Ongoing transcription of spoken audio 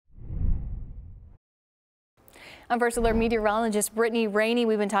I'm First Alert meteorologist Brittany Rainey.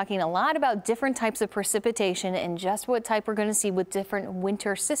 We've been talking a lot about different types of precipitation and just what type we're going to see with different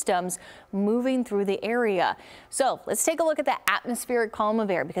winter systems moving through the area. So let's take a look at the atmospheric column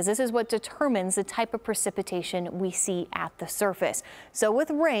of air, because this is what determines the type of precipitation we see at the surface. So with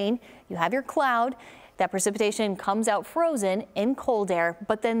rain, you have your cloud. That precipitation comes out frozen in cold air,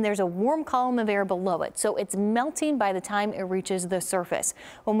 but then there's a warm column of air below it. So it's melting by the time it reaches the surface.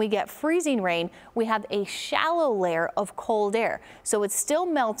 When we get freezing rain, we have a shallow layer of cold air. So it's still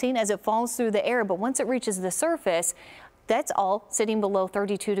melting as it falls through the air, but once it reaches the surface, that's all sitting below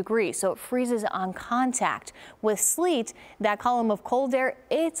 32 degrees, so it freezes on contact. With sleet, that column of cold air,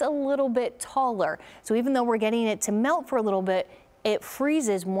 it's a little bit taller. So even though we're getting it to melt for a little bit, it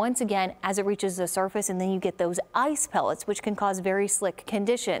freezes once again as it reaches the surface, and then you get those ice pellets, which can cause very slick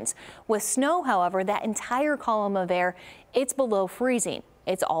conditions. With snow, however, that entire column of air, it's below freezing.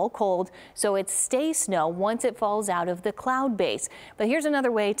 It's all cold, so it stays snow once it falls out of the cloud base. But here's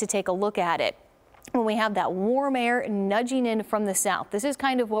another way to take a look at it. When we have that warm air nudging in from the south, this is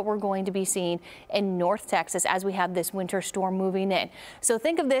kind of what we're going to be seeing in North Texas as we have this winter storm moving in. So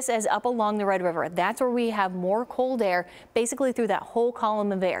think of this as up along the Red River. That's where we have more cold air basically through that whole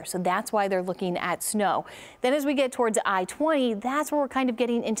column of air. So that's why they're looking at snow. Then as we get towards I-20, that's where we're kind of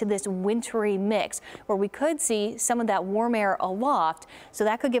getting into this wintry mix where we could see some of that warm air aloft. So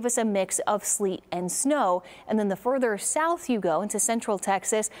that could give us a mix of sleet and snow. And then the further south you go into central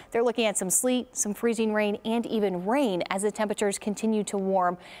Texas, they're looking at some sleet, some freezing rain, and even rain as the temperatures continue to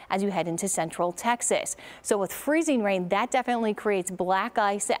warm as you head into central Texas. So with freezing rain, that definitely creates black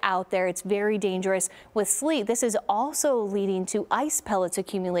ice out there. It's very dangerous. With sleet, this is also leading to ice pellets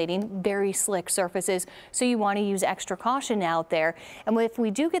accumulating, very slick surfaces. So you want to use extra caution out there. And if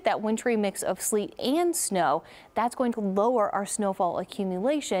we do get that wintry mix of sleet and snow, that's going to lower our snowfall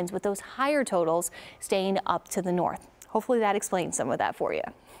accumulations, with those higher totals staying up to the north. Hopefully that explains some of that for you.